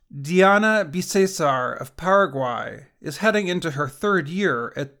Diana Bicesar of Paraguay is heading into her third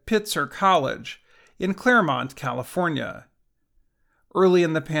year at Pitzer College in Claremont, California. Early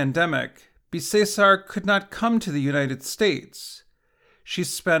in the pandemic, Bicesar could not come to the United States. She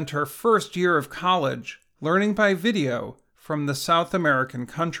spent her first year of college learning by video from the South American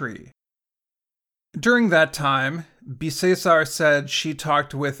country. During that time, Bicesar said she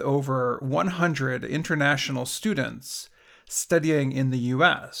talked with over 100 international students studying in the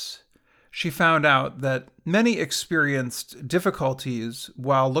U.S. She found out that many experienced difficulties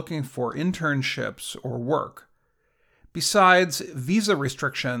while looking for internships or work. Besides visa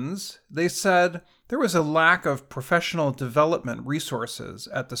restrictions, they said there was a lack of professional development resources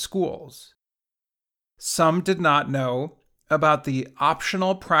at the schools. Some did not know about the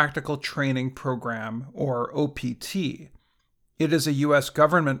Optional Practical Training Program, or OPT. It is a U.S.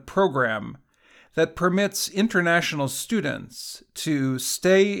 government program that permits international students to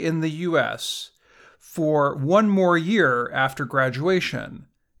stay in the U.S. for one more year after graduation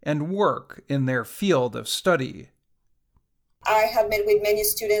and work in their field of study. I have met with many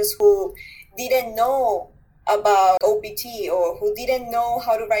students who didn't know about OPT or who didn't know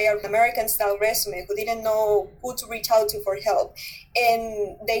how to write an American-style resume, who didn't know who to reach out to for help.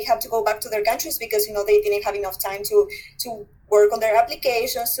 And they have to go back to their countries because, they didn't have enough time to work on their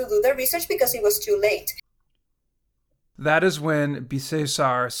applications, to do their research because it was too late. That is when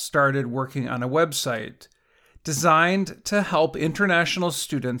Bicesar started working on a website designed to help international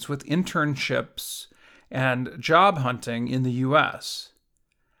students with internships and job hunting in the U.S.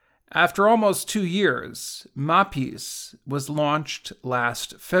 After almost 2 years, Mapis was launched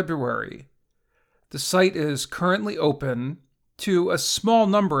last February. The site is currently open to a small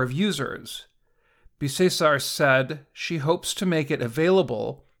number of users. Bicesar said she hopes to make it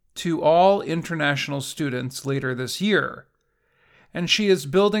available to all international students later this year, and she is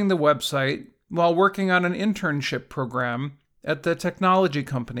building the website while working on an internship program at the technology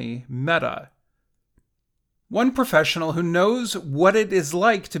company Meta. One professional who knows what it is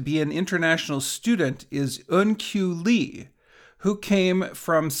like to be an international student is Eun-Kyu Lee, who came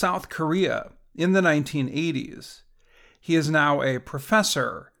from South Korea in the 1980s. He is now a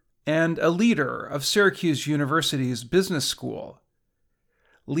professor and a leader of Syracuse University's business school.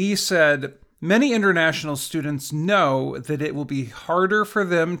 Lee said, "Many international students know that it will be harder for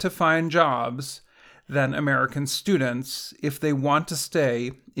them to find jobs than American students if they want to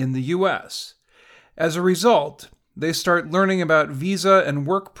stay in the U.S. As a result, they start learning about visa and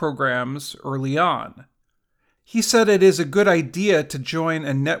work programs early on." He said it is a good idea to join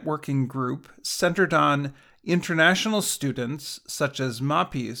a networking group centered on international students, such as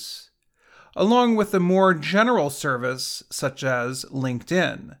Mapis, along with a more general service, such as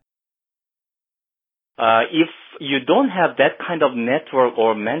LinkedIn. If you don't have that kind of network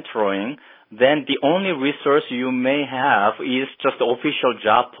or mentoring, then the only resource you may have is just the official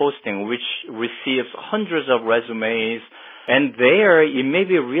job posting, which receives hundreds of resumes. And there, it may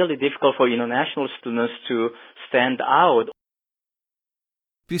be really difficult for international students to stand out.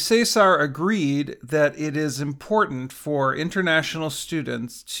 Bicesar agreed that it is important for international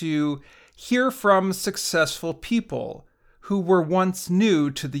students to hear from successful people who were once new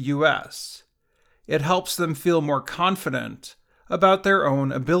to the U.S. It helps them feel more confident about their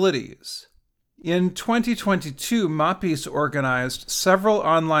own abilities. In 2022, Mapis organized several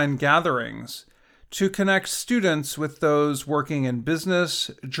online gatherings to connect students with those working in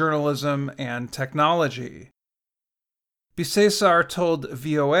business, journalism, and technology. Bicesar told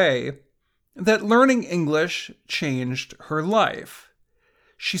VOA that learning English changed her life.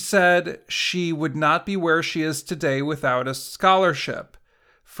 She said she would not be where she is today without a scholarship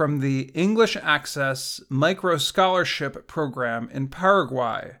from the English Access Micro Scholarship Program in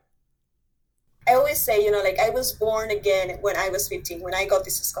Paraguay. I always say, I was born again when I was 15, when I got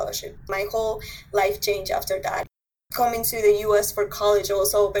this scholarship. My whole life changed after that. Coming to the U.S. for college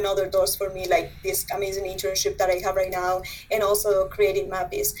also opened other doors for me, like this amazing internship that I have right now, and also creating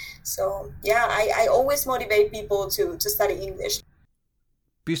Mapis. So, yeah, I always motivate people to study English.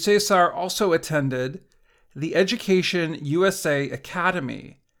 Bicesar also attended the Education USA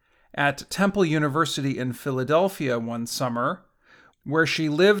Academy at Temple University in Philadelphia one summer, where she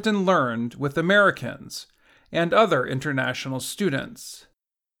lived and learned with Americans and other international students.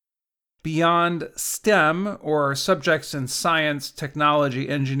 Beyond STEM, or subjects in science, technology,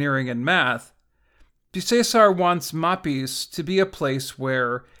 engineering, and math, Bicesar wants Mapis to be a place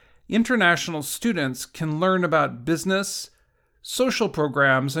where international students can learn about business, social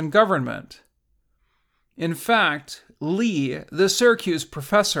programs, and government. In fact, Lee, the Syracuse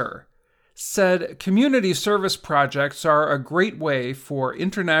professor, said community service projects are a great way for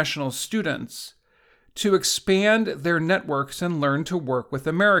international students to expand their networks and learn to work with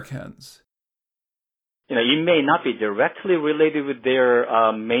Americans. It may not be directly related with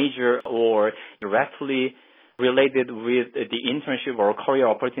their major or directly related with the internship or career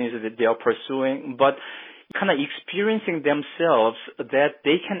opportunities that they are pursuing, but kind of experiencing themselves that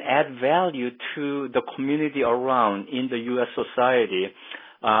they can add value to the community around in the U.S. society.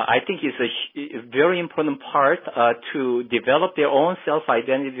 I think it's a very important part to develop their own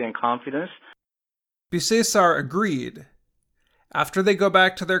self-identity and confidence. Bisesar agreed. After they go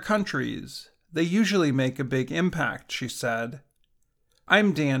back to their countries, they usually make a big impact, she said.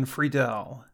 I'm Dan Friedel.